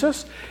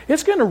Jesus,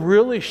 it's going to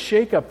really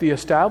shake up the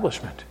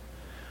establishment.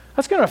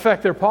 That's going to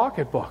affect their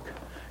pocketbook.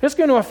 It's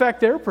going to affect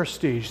their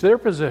prestige, their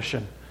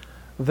position,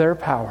 their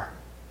power.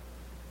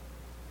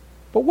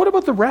 But what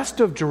about the rest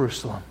of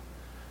Jerusalem?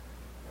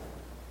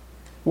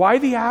 Why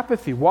the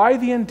apathy? Why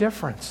the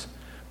indifference?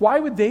 Why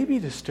would they be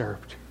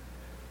disturbed?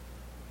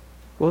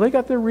 Well, they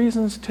got their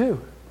reasons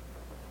too.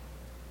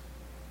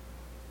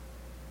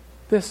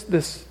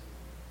 This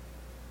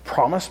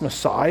promised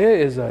Messiah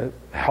is a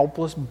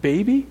helpless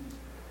baby.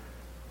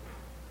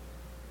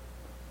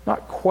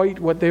 Not quite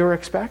what they were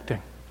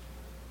expecting.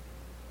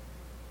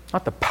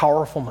 Not the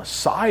powerful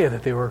Messiah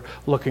that they were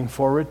looking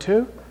forward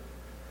to.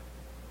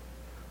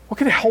 What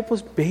could a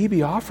helpless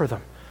baby offer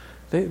them?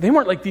 They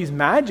weren't like these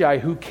magi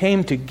who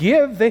came to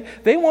give.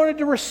 They wanted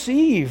to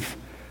receive.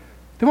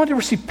 They wanted to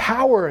receive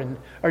power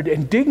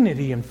and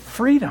dignity and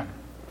freedom.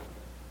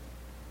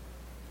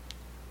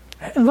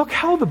 And look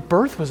how the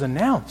birth was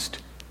announced.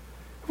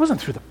 It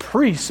wasn't through the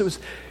priests. It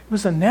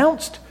was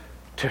announced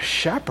to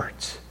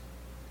shepherds.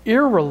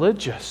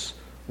 Irreligious,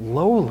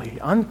 lowly,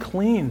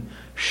 unclean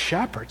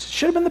shepherds. It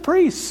should have been the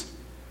priests.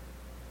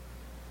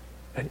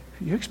 And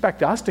you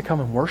expect us to come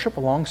and worship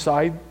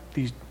alongside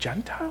these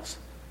Gentiles?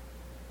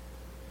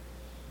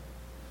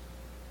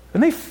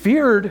 And they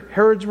feared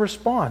Herod's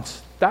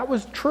response. That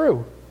was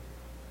true.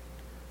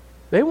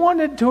 They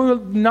wanted to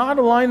not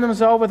align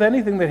themselves with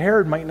anything that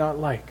Herod might not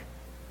like,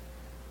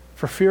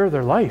 for fear of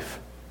their life.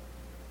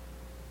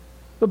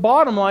 The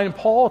bottom line, and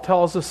Paul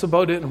tells us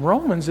about it in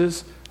Romans,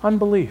 is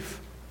unbelief.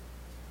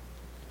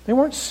 They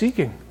weren't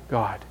seeking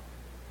God.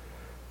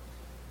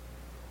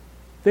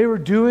 They were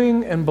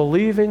doing and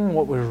believing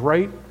what was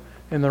right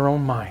in their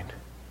own mind.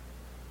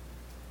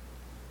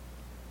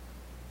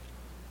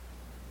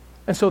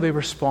 And so they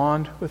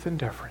respond with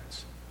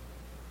indifference.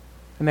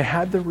 And they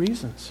had their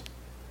reasons.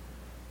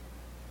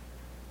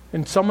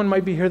 And someone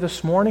might be here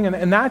this morning,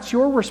 and that's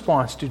your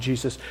response to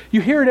Jesus.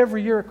 You hear it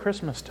every year at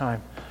Christmas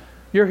time.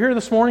 You're here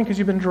this morning because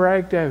you've been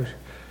dragged out.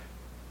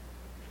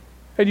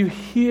 And you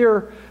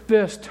hear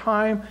this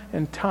time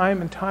and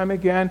time and time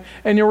again,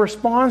 and your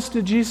response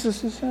to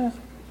Jesus is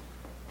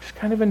just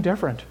kind of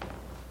indifferent.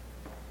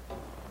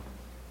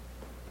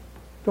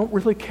 Don't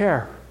really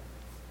care.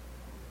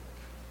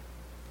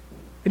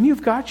 And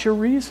you've got your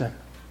reason.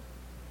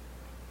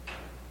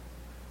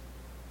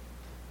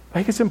 I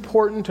think it's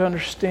important to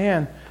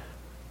understand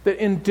that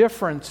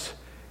indifference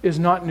is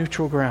not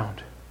neutral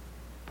ground.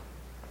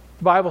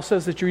 The Bible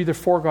says that you're either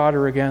for God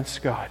or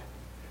against God.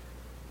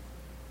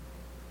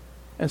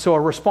 And so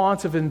a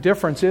response of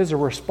indifference is a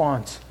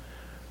response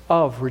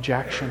of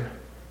rejection.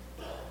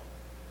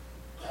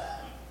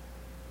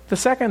 The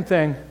second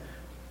thing,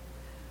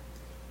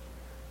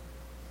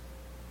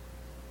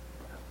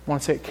 I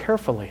want to say it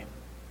carefully.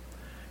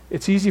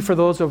 It's easy for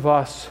those of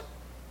us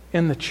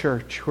in the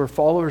church who are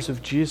followers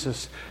of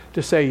Jesus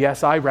to say,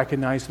 yes, I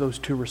recognize those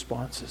two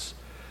responses.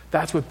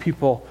 That's what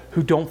people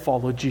who don't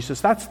follow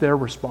Jesus, that's their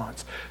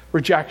response.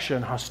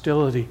 Rejection,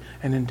 hostility,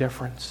 and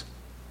indifference.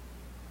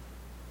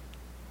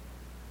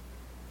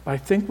 But I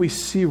think we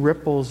see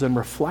ripples and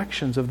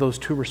reflections of those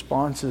two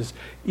responses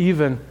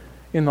even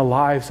in the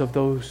lives of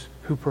those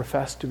who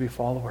profess to be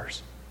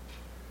followers.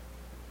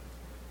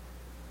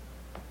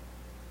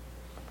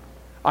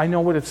 I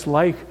know what it's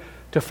like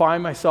to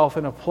find myself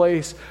in a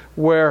place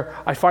where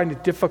I find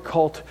it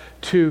difficult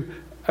to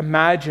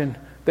imagine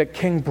that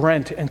King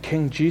Brent and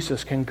King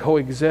Jesus can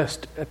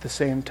coexist at the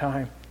same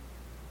time.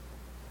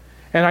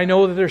 And I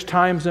know that there's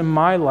times in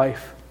my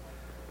life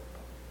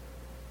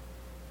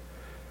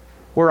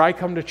where I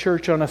come to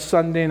church on a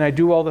Sunday and I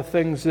do all the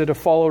things that a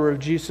follower of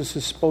Jesus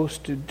is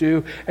supposed to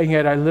do, and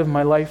yet I live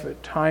my life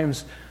at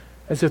times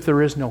as if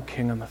there is no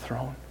king on the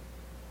throne.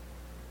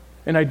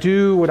 And I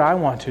do what I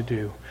want to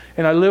do.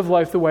 And I live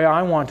life the way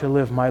I want to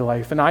live my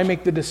life. And I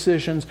make the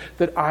decisions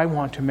that I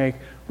want to make,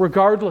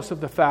 regardless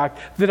of the fact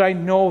that I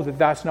know that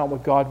that's not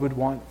what God would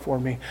want for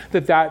me,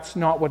 that that's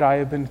not what I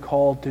have been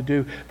called to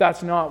do.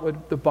 That's not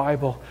what the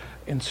Bible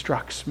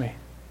instructs me.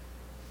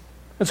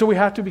 And so we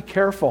have to be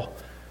careful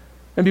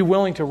And be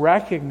willing to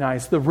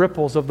recognize the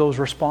ripples of those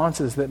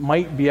responses that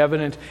might be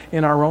evident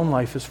in our own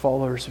life as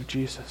followers of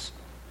Jesus.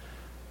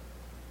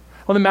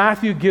 Well, then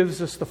Matthew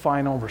gives us the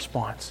final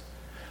response.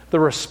 The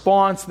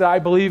response that I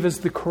believe is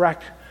the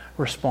correct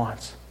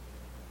response.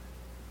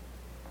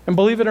 And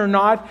believe it or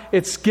not,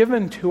 it's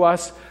given to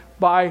us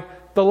by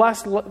the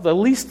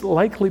least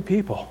likely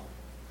people.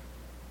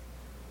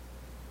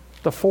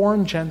 The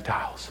foreign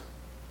Gentiles.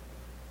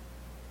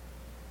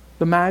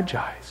 The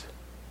Magi's.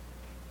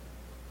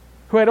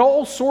 Who had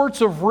all sorts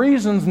of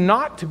reasons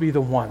not to be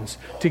the ones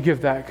to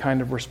give that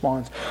kind of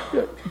response.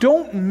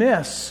 Don't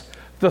miss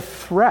the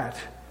threat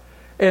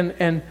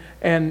and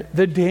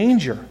the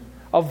danger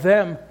of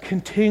them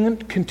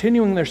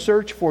continuing their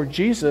search for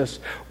Jesus,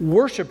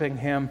 worshiping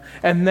him,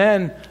 and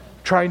then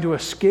trying to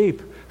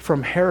escape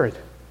from Herod.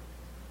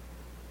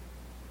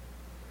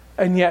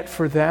 And yet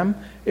for them,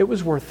 it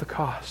was worth the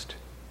cost.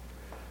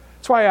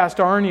 That's why I asked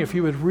Arnie if he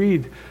would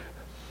read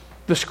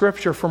the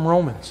scripture from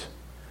Romans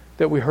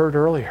that we heard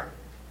earlier,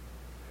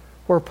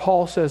 where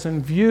Paul says,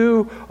 in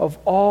view of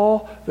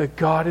all that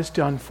God has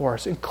done for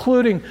us,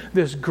 including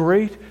this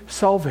great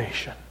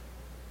salvation,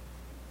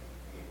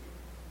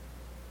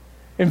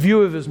 in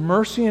view of his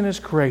mercy and his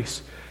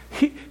grace,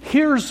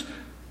 here's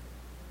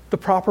the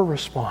proper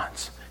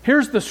response.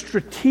 Here's the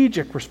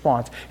strategic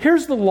response.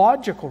 Here's the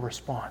logical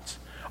response.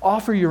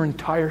 Offer your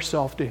entire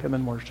self to him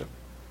in worship.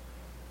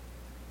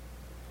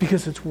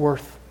 Because it's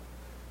worth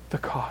the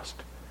cost,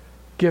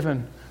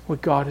 given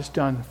what God has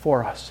done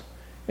for us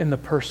in the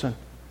person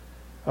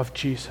of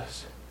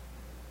Jesus.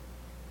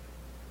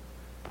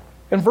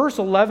 And verse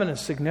 11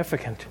 is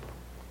significant.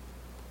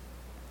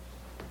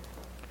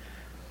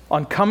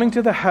 On coming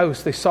to the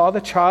house, they saw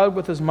the child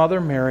with his mother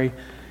Mary,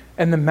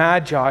 and the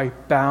Magi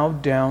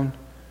bowed down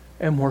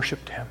and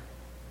worshipped him.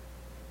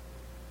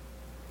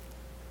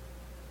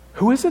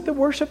 Who is it that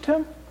worshipped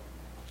him?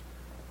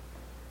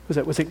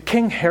 Was it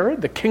King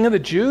Herod, the king of the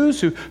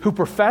Jews, who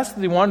professed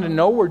that he wanted to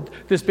know where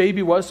this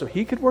baby was so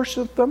he could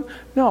worship them?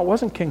 No, it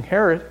wasn't King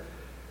Herod.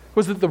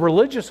 Was it the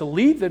religious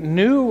elite that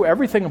knew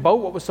everything about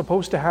what was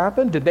supposed to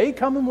happen? Did they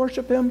come and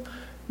worship him?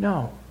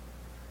 No.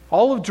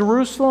 All of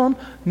Jerusalem?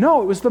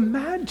 No, it was the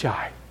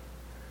Magi.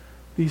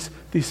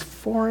 These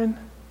foreign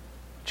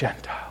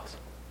Gentiles.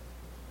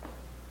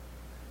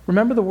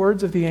 Remember the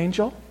words of the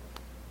angel?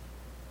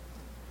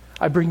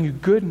 I bring you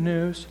good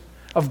news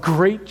of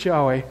great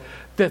joy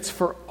that's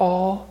for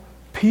all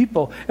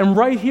people. And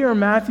right here in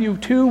Matthew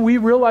 2, we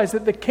realize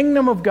that the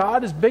kingdom of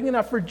God is big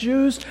enough for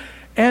Jews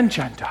and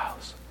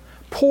Gentiles,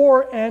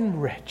 poor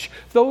and rich,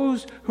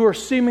 those who are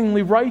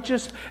seemingly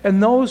righteous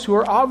and those who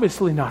are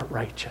obviously not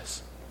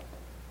righteous.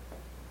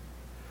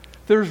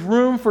 There's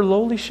room for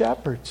lowly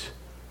shepherds.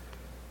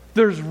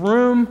 There's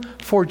room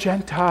for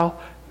Gentile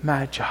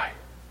Magi.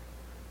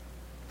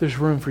 There's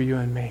room for you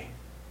and me.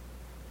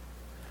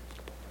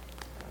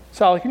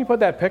 Sally, can you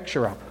put that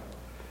picture up?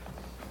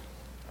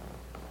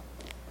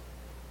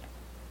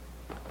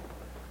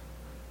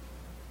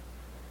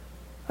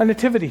 A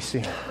nativity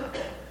scene.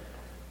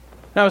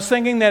 Now, I was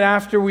thinking that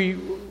after we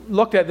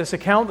looked at this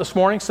account this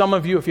morning, some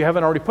of you, if you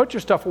haven't already put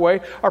your stuff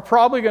away, are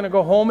probably going to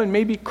go home and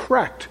maybe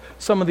correct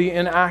some of the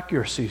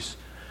inaccuracies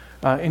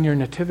in your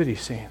nativity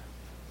scene.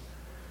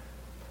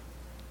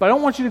 But I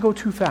don't want you to go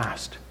too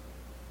fast.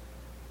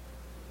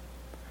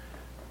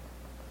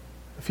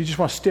 If you just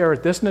want to stare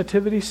at this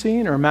nativity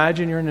scene, or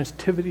imagine your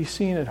nativity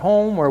scene at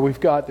home where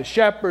we've got the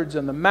shepherds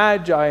and the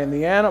Magi and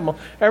the animal,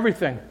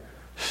 everything,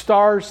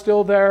 stars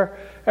still there,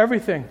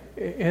 everything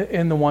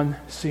in the one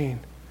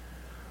scene.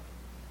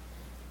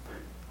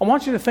 I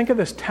want you to think of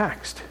this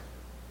text.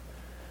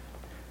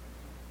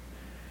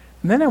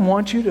 And then I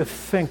want you to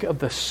think of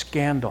the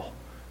scandal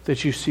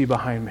that you see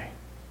behind me.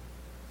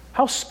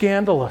 How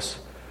scandalous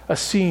a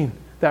scene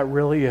that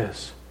really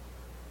is.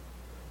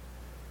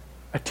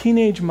 A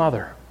teenage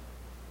mother.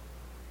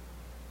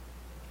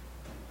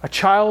 A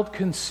child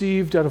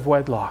conceived out of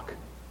wedlock.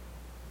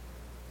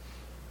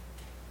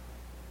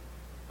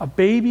 A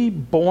baby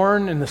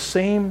born in the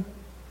same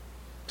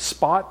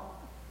spot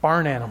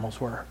barn animals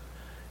were,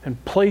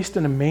 and placed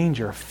in a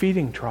manger, a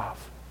feeding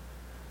trough.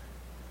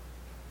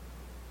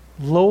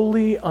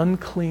 Lowly,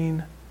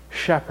 unclean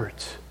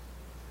shepherds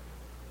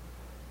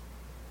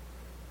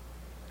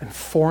and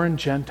foreign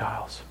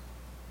Gentiles.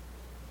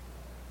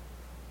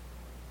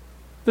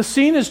 The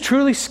scene is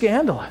truly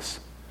scandalous.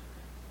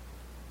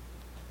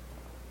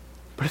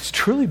 But it's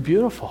truly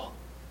beautiful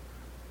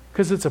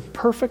because it's a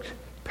perfect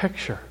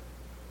picture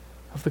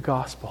of the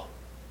gospel.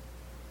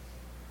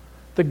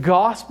 The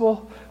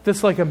gospel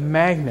that's like a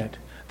magnet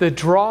that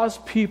draws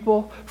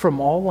people from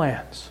all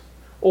lands,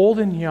 old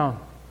and young,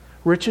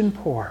 rich and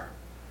poor,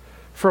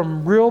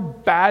 from real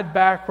bad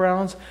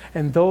backgrounds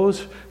and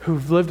those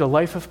who've lived a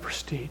life of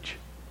prestige.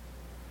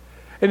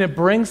 And it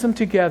brings them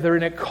together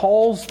and it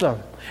calls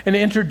them and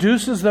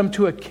introduces them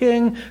to a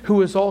king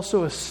who is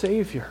also a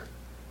savior.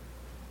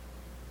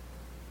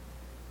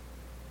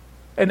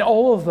 And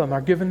all of them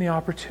are given the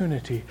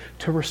opportunity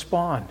to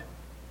respond,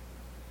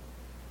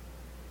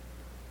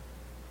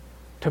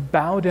 to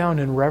bow down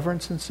in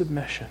reverence and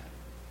submission,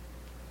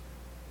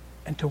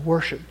 and to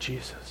worship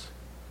Jesus.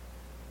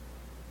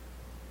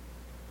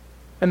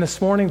 And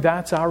this morning,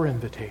 that's our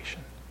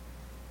invitation.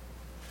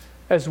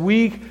 As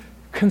we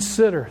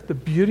consider the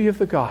beauty of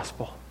the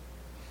gospel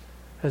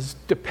as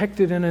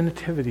depicted in a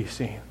nativity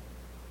scene,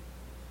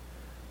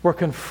 we're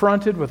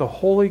confronted with a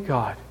holy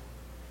God,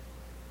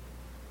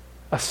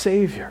 a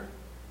Savior,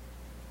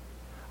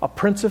 a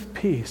Prince of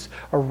Peace,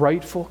 a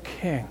rightful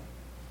King.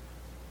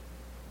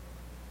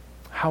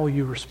 How will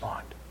you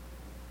respond?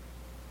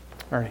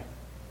 Ernie.